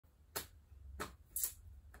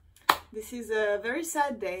This is a very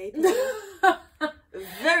sad day.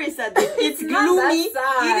 Very sad day. It's gloomy. It is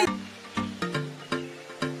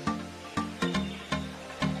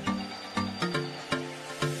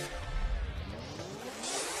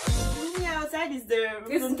gloomy outside is the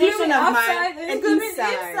representation of my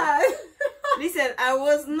inside. Listen, I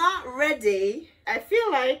was not ready. I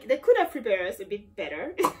feel like they could have prepared us a bit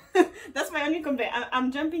better. That's my only complaint.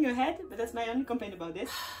 I'm jumping ahead, but that's my only complaint about this.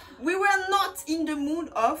 We were not in the mood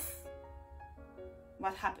of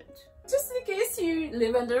what happened. Just in case you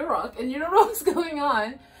live under a rock and you don't know what's going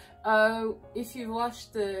on, if you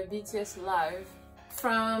watched the BTS live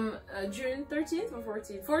from June 13th or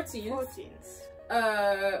 14th?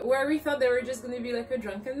 14th. Where we thought they were just gonna be like a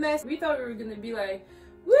drunken mess. We thought we were gonna be like,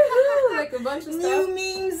 woohoo, like a bunch of stuff. New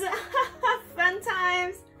memes, fun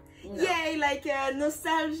times. No. Yay, like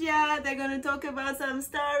nostalgia. They're gonna talk about some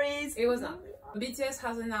stories. It was not. BTS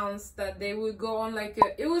has announced that they would go on like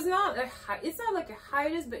a, it's not like a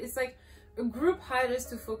hiatus, but it's like a group hiatus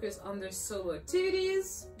to focus on their solo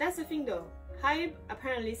activities. That's the thing though. Hype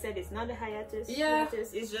apparently said it's not a hiatus. Yeah.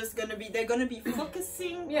 It's just gonna be, they're gonna be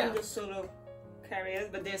focusing on the solo careers,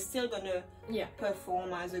 but they're still gonna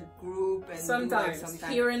perform as a group and sometimes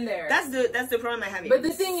here and there. That's the problem I have. But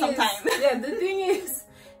the thing is, the thing is,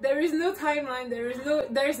 there is no timeline.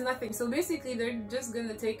 There's nothing. So basically, they're just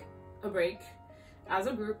gonna take a break as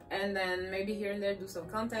a group, and then maybe here and there do some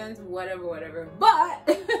content, whatever. But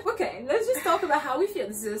okay, let's just talk about how we feel.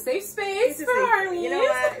 This is a safe space for ARMY. You know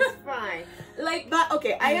what? It's fine. But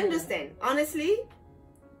okay, I understand. Honestly,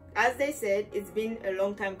 as they said, it's been a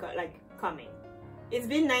long time coming. It's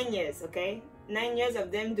been 9 years, okay? 9 years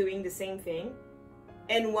of them doing the same thing,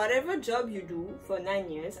 and whatever job you do for 9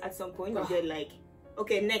 years, at some point you get like,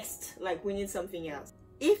 okay, next, like we need something else.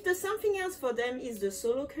 If the something else for them is the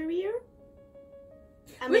solo career,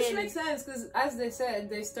 which makes sense, because as they said,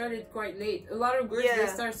 they started quite late. A lot of groups they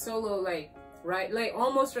start solo like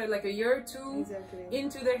almost like a year or two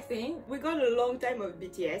into their thing. We got a long time of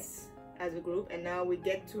BTS as a group, and now we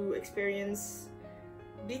get to experience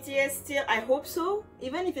BTS still. I hope so,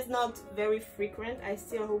 even if it's not very frequent. I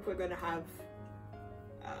still hope we're gonna have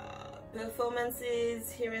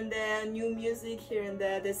performances here and there, new music here and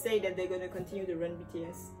there. They say that they're gonna continue to run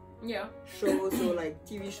BTS shows or like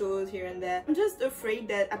TV shows here and there. I'm just afraid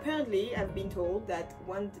that apparently I've been told that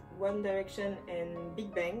One Direction and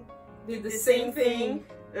Big Bang did the same thing.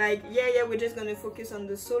 Like we're just gonna focus on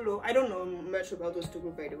the solo. I don't know much about those two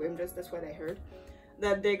groups, by the way. That's what I heard.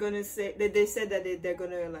 That they're gonna say that they said that they're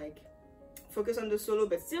gonna like focus on the solo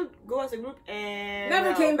but still go as a group, and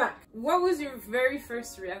never came back. What was your very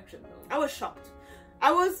first reaction though? I was shocked.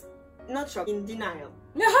 I was not shocked, in denial.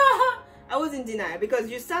 I was in denial because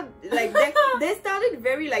you start like they started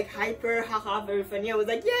very like hyper, haha, very funny. I was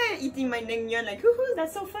like, yeah, eating my naengmyeon, like hoo,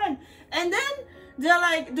 that's so fun. And then they're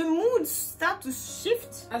like, the moods start to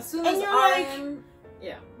shift as soon as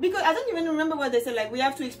because I don't even remember what they said. Like, we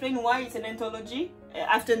have to explain why it's an anthology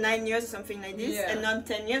after 9 years or something like this, and not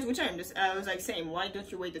 10 years, which I understand. I was like saying, why don't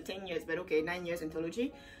you wait the 10 years? But okay, 9 years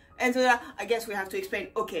anthology, and so I guess we have to explain.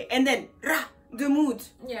 Okay, and then the mood.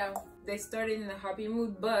 Yeah, they started in a happy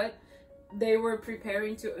mood, but they were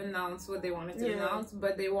preparing to announce what they wanted to announce,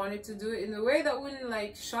 but they wanted to do it in a way that wouldn't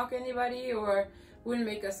like shock anybody or wouldn't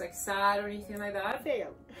make us like sad or anything like that.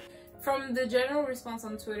 From the general response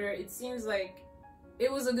on Twitter, it seems like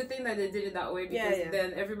it was a good thing that they did it that way, because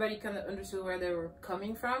then everybody kind of understood where they were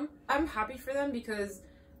coming from. I'm happy for them because,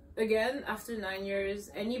 again, after 9 years,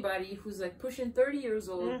 anybody who's like pushing 30 years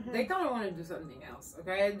old, they kind of want to do something else,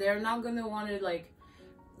 okay? They're not gonna want to like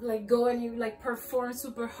go and like perform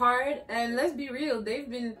super hard. And let's be real, they've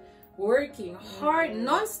been working hard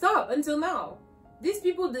non-stop until now. These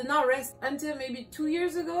people did not rest until maybe 2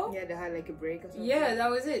 years ago. Yeah, they had like a break or something. Yeah, that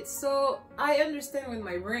was it. So I understand with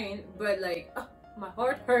my brain, but like my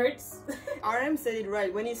heart hurts. RM said it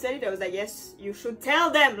right. When he said it, I was like, yes, you should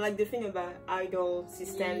tell them. Like, the thing about idol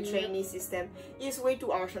system, trainee system is way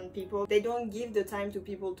too harsh on people. They don't give the time to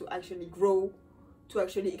people to actually grow, to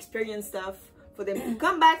actually experience stuff, for them to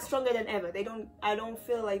come back stronger than ever. I don't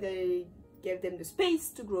feel like they gave them the space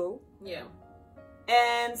to grow. Yeah.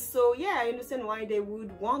 And so I understand why they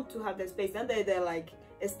would want to have that space. Now they're like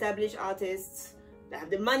established artists. They have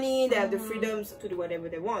the money, they have the freedoms to do whatever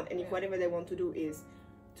they want. And if whatever they want to do is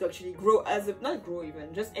to actually grow not grow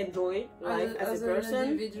even, just enjoy life as a person. An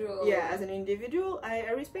individual. Yeah, as an individual. I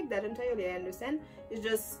respect that entirely, I understand. It's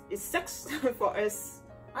just, it sucks for us.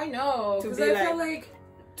 I know, because I feel like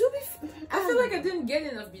I feel like I didn't get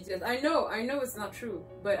enough BTS. I know it's not true,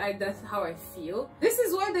 but that's how I feel. This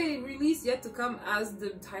is why they released Yet to Come as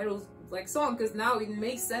the title like song, because now it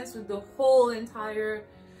makes sense with the whole entire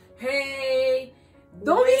pay.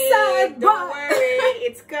 Don't be sad, don't worry,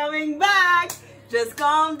 it's coming back. Just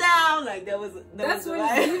calm down. Like that's what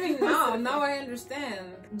he's leaving now. Now I understand.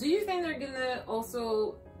 Do you think they're gonna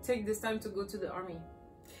also take this time to go to the army?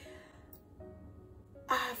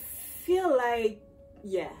 I feel like,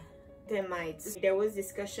 yeah, they might. There was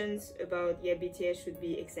discussions about, yeah, BTS should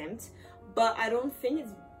be exempt, but I don't think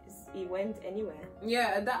it went anywhere.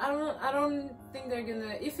 Yeah, I don't think they're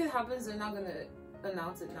gonna. If it happens, they're not gonna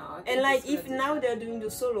announce it now. And like, if now they're doing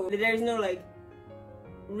the solo, there is no like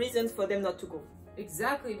reasons for them not to go.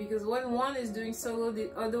 Exactly, because when one is doing solo,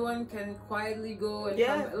 the other one can quietly go and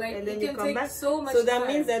yeah, come, like, and then it you can come take back. so much So that time.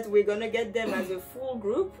 means that we're gonna get them as a full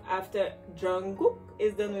group after Jungkook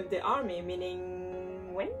is done with the army,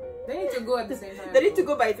 meaning when? They need to go at the same time. They need to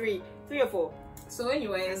go by 3 or 4. So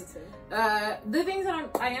anyways, the things that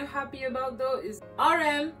I am happy about though is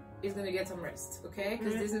RM is gonna get some rest, okay?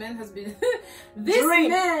 Because this man has been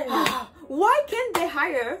man. Why can't they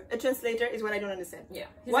hire a translator? Is what I don't understand. Yeah.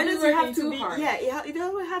 Why does it have to be? Hard. Yeah, it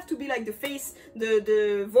doesn't have to be like the face,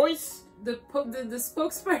 the voice, the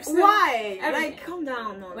spokesperson. Why? Everything. Like, calm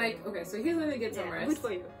down. No, like, okay, so he's gonna get some rest. Good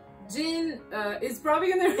for you. Jin is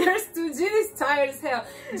probably gonna rest too. Jin is tired as hell.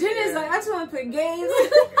 Jin is like, I just want to play games.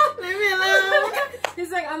 Leave me alone. He's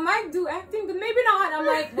like, I might do acting, but maybe not. I'm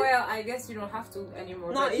like, well, I guess you don't have to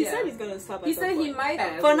anymore. No, he said he's gonna stop. He said he might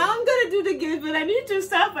have. For now, I'm gonna do the games, but I need to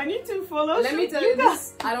stop. I need to follow. Let me tell you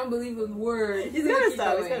this. I don't believe a word. He's gonna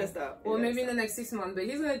stop. He's gonna stop. Well, maybe in the next 6 months, but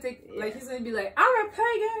he's gonna take like he's gonna be like, I'm gonna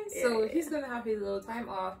play games. So he's gonna have his little time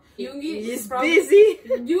off. Yoongi is probably busy.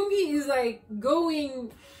 Yoongi is like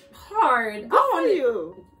going hard. Good for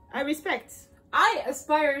you. I respect. I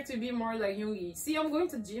aspire to be more like Yoongi. See, I'm going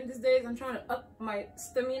to gym these days. I'm trying to up my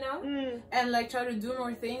stamina and like try to do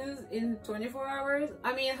more things in 24 hours.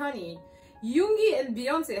 I mean, honey, Yoongi and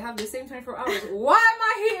Beyonce have the same 24 hours. Why am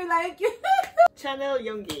I here like Channel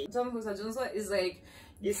Yoongi? Jungkook is like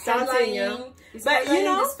he's starting, you know. But you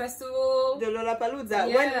know, this festival, the Lollapalooza.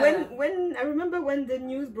 Yeah. When I remember when the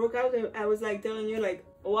news broke out, I was like telling you like,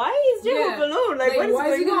 why is J-Hope alone? Like what is what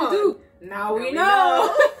is he gonna do? Now we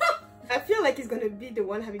know. I feel like he's gonna be the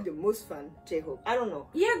one having the most fun, J-Hope. I don't know.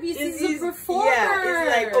 Yeah, because he's a performer. Yeah,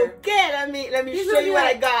 it's like, okay, let me show you what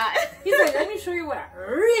I got. He's like, let me show you what I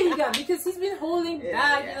really got, because he's been holding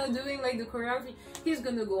back, you know, doing like the choreography. He's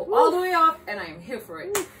gonna go all the way up, and I am here for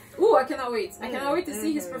it. Ooh, I cannot wait. I cannot wait to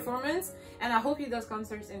see his performance, and I hope he does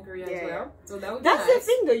concerts in Korea as well. So that would be nice. That's the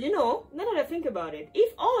thing though, you know, now that I think about it,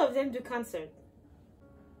 if all of them do concert,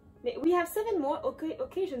 we have 7 more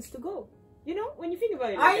occasions to go. You know, when you think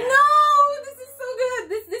about it. I know! This is so good!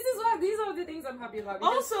 This is why these are the things I'm happy about.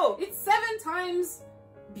 Also, it's 7 times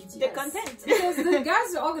BTS. The content. Because the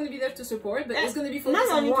guys are all going to be there to support, but it's going to be for not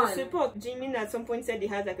only one. to support. Jimin at some point said he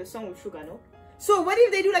has like a song with Suga, no? So what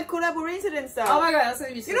if they do like collaboration and stuff? Oh my god, that's going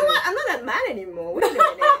to be so You know what? I'm not that mad anymore. Wait a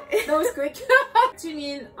minute. That was quick.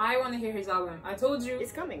 Jimin, I want to hear his album. I told you.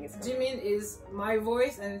 It's coming. Jimin is my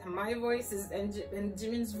voice, and my voice is, and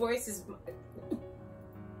Jimin's voice is...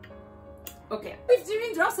 Okay. If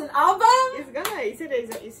Jimin drops an album, it's gonna. He said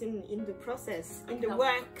it's in the process, in the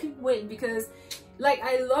work. Wait, because like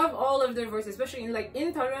I love all of their voices, especially in like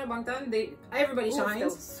in Taeyeon Bangtan, everybody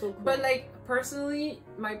shines. So cool. But like personally,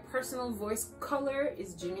 my personal voice color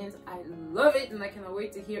is Jimin's. I love it, and I cannot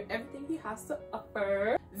wait to hear everything he has to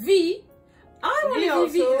offer. V, I want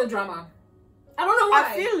to see V in the drama. I don't know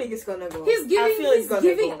why. I feel like it's gonna go. He's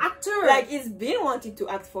giving actor. Like he's been wanting to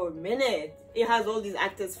act for a minute. He has all these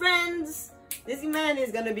actors' friends. This man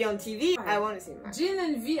is gonna be on TV. I want to see him. Jin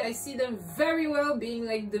and V, I see them very well being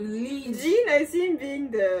like the lead. Jin, I see him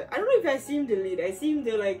being the... I don't know if I see him the lead. I see him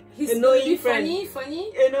the like he's annoying friend.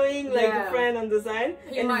 Funny. Annoying like the friend on the side.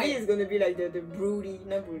 And V is gonna be like the broody,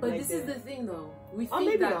 not broody. But like this is the thing though. We think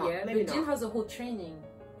maybe that, not. yeah. Maybe but Jin has a whole training.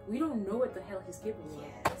 We don't know what the hell he's capable of. Yeah,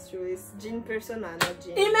 that's true. It's Jin persona, not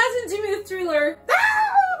Jin. Imagine Jimmy the Thriller.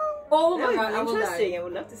 Oh my god, I will die. I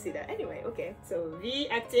would love to see that. Anyway, okay. So V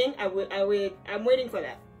acting, I'm waiting for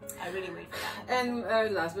that. I really wait for that. And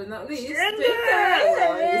last but not least, well,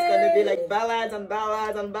 he's gonna be like ballads on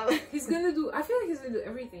ballads on ballads. He's gonna do. I feel like he's gonna do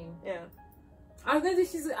everything. Yeah. I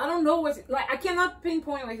don't know what. Like I cannot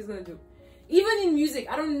pinpoint what he's gonna do. Even in music,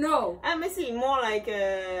 I don't know. I'm missing more like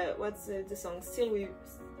what's the song? Still we.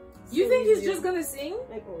 You think he's just gonna sing?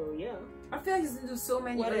 Like, oh yeah. I feel like he's gonna do so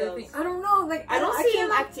many other things. I don't know. Like I don't see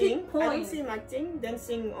him acting. I don't see him acting.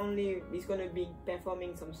 Dancing only. He's gonna be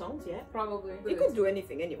performing some songs. Yeah, probably. He could do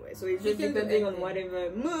anything anyway. So it's just depending on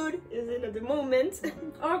whatever mood is in at the moment.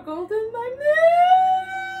 Our golden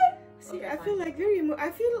magnet. See, okay, I feel like I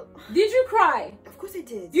feel. Did you cry? Of course I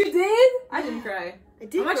did. You did? I didn't cry. I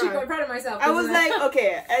did I'm actually cry. quite proud of myself. I was like,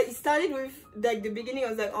 okay, it started with, like, the beginning, I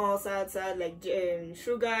was like, oh, sad, like,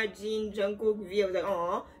 Suga, Jin, Jungkook, V, I was like,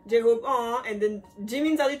 oh, J-Hope, oh, and then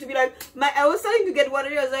Jimin started to be like, I was starting to get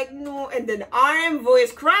watery, I was like, no, and then RM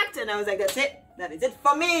voice cracked, and I was like, that's it, that is it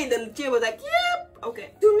for me, and then Jin was like, yep,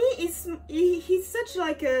 okay. To me, he's such,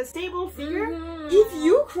 like, a stable figure. If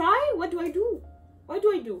you cry, what do I do? What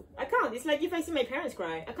do I do? I can't. It's like if I see my parents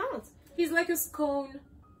cry, I can't. He's like a scone.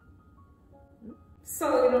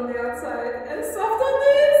 Solid on the outside and soft on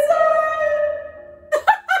the inside.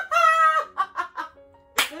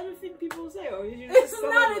 Is that a thing people say? Or you It's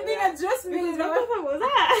not a thing I just made. Because what the fuck was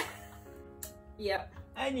that? Yep.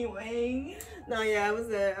 Anyway. No, yeah,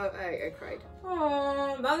 I cried.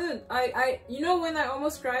 Oh, I you know when I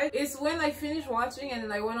almost cried? It's when I finished watching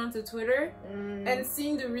and I went onto Twitter and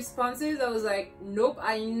seeing the responses. I was like, nope,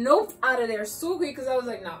 I noped out of there so quick because I was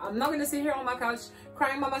like, no, I'm not gonna sit here on my couch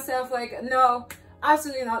crying by myself. Like, no,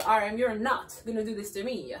 absolutely not, RM. You're not gonna do this to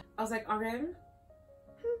me. I was like, RM,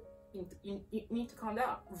 you need to calm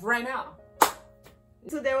down right now.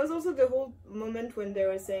 So there was also the whole moment when they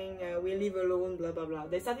were saying we live alone, blah blah blah.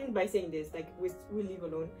 They started by saying this, like we live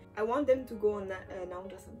alone. I want them to go on that now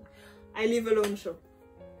just I Live Alone show.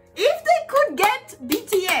 If they could get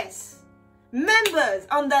BTS members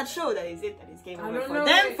on that show, that is it. That is game over for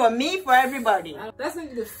them, for me, for everybody. That's gonna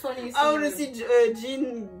be the funniest. I want to see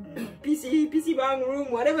Jin PC bang room,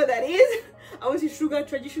 whatever that is. I want to see Suga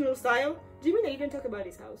traditional style. Jimin didn't talk about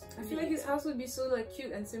his house. I feel like his house would be so like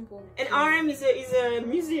cute and simple. And RM is a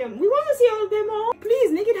museum. We want to see all of them all.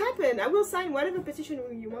 Please make it happen. I will sign whatever petition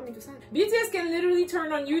you want me to sign. BTS can literally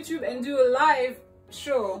turn on YouTube and do a live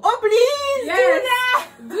show. Oh please, yes, do that.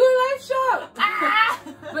 Do a live show.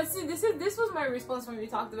 But see, this was my response when we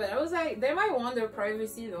talked about it. I was like, they might want their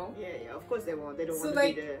privacy, though. Yeah, of course they want. They don't so want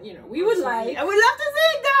like, to be the, you know, we would like. I would love to see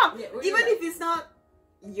it though. Yeah, even if it's not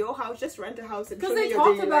your house, just rent a house and because they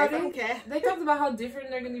talked about it. Okay. They talked about how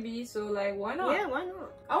different they're gonna be, so like, why not? Yeah, why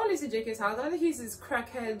not? I want to see JK's house. I want to see his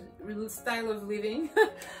crackhead style of living.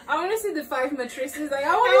 I want to see the 5 mattresses. Like,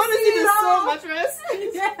 I want to see the Seoul mattress.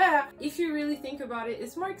 Yeah. If you really think about it,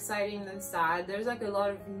 it's more exciting than sad. There's like a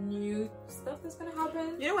lot of new stuff that's gonna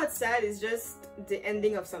happen. You know what's sad is just the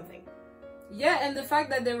ending of something. Yeah, and the fact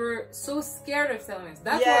that they were so scared of telling us.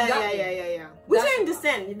 That's what got me. Yeah. Which I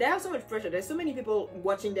understand. They have so much pressure. There's so many people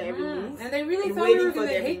watching their every move. And they really thought we were going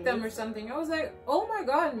to hate them or something. I was like, oh my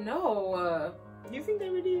god, no. Do you think they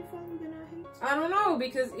really thought we were going to hate? I don't know,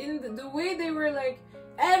 because in the way they were like,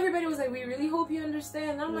 everybody was like, we really hope you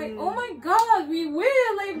understand. And I'm like, oh my god, we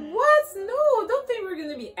will. Like, what? No, don't think we're going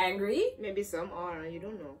to be angry. Maybe some are. You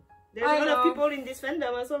don't know. There's a lot of people in this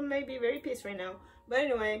fandom, and some may be very pissed right now. But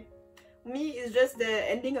anyway. Me, it's just the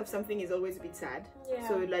ending of something is always a bit sad. Yeah.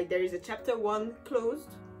 So like there is a chapter 1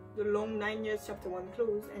 closed, the long 9 years chapter 1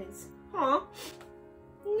 closed, and it's no,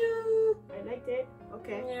 I liked it.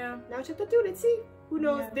 Okay. Yeah. Now chapter 2, let's see. Who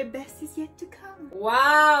knows? The best is yet to come.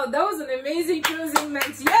 Wow, that was an amazing closing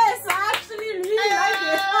match. Yes, I actually really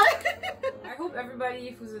like it. I hope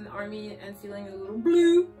everybody who's in ARMY and feeling a little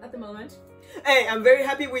blue at the moment. Hey, I'm very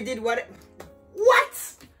happy we did what?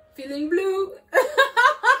 Feeling blue.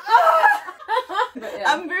 Yeah.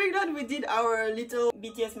 I'm very glad we did our little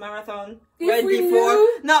BTS marathon right before.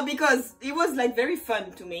 No, because it was like very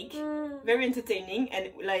fun to make, very entertaining,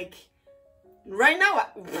 and like right now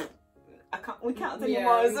we can't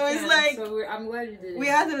anymore. So it's like I'm glad you did it. We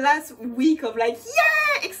had the last week of like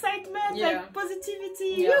excitement, like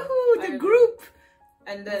positivity, the group.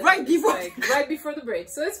 And then right before the break,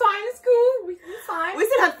 so it's fine, it's cool, we're fine. We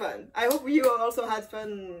still had fun. I hope you also had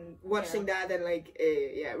fun watching that and like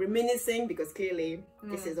reminiscing, because clearly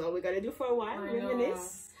this is all we gotta do for a while.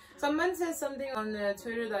 Reminisce. Someone said something on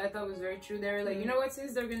Twitter that I thought was very true. They were like, you know what,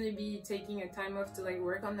 since they're gonna be taking a time off to like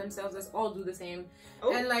work on themselves, let's all do the same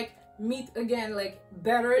and like meet again like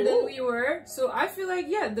better than we were. So I feel like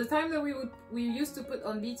the time that we used to put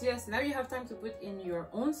on BTS, now you have time to put in your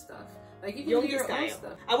own stuff. Like you can do your own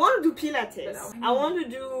stuff. I want to do Pilates. I want to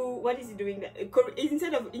do, what is he doing?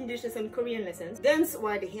 Instead of English lesson, Korean lessons. Dance,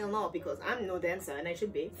 why the hell not? Because I'm no dancer and I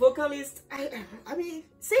should be. Vocalist, I mean,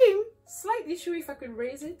 same. Slight issue if I could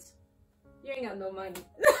raise it. You ain't got no money.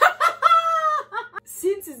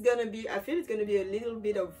 Since it's gonna be, I feel it's gonna be a little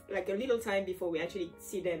bit of, like a little time before we actually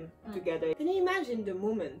see them together. Can you imagine the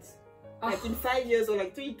moment? Like in 5 years or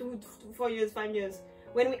like 3, 2, 4 years, 5 years,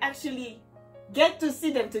 when we actually get to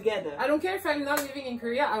see them together. I don't care if I'm not living in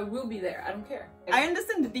Korea, I will be there. I don't care. I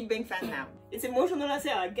understand the Big Bang fan now. It's emotional as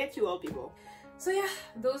hell. I get you all, people. So yeah,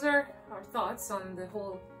 those are our thoughts on the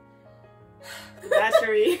whole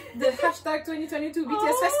battery. The hashtag 2022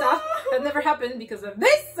 BTS Festa that never happened because of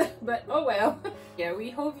this, but oh well. Yeah, we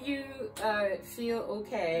hope you feel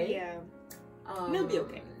okay. Yeah, we'll be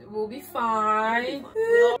okay. We'll be fine.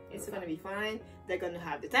 It's gonna be fine. They're gonna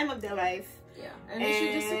have the time of their life. Yeah, and we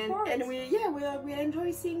should just support. And we'll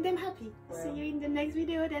enjoy seeing them happy. See you in the next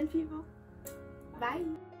video then, people. Bye.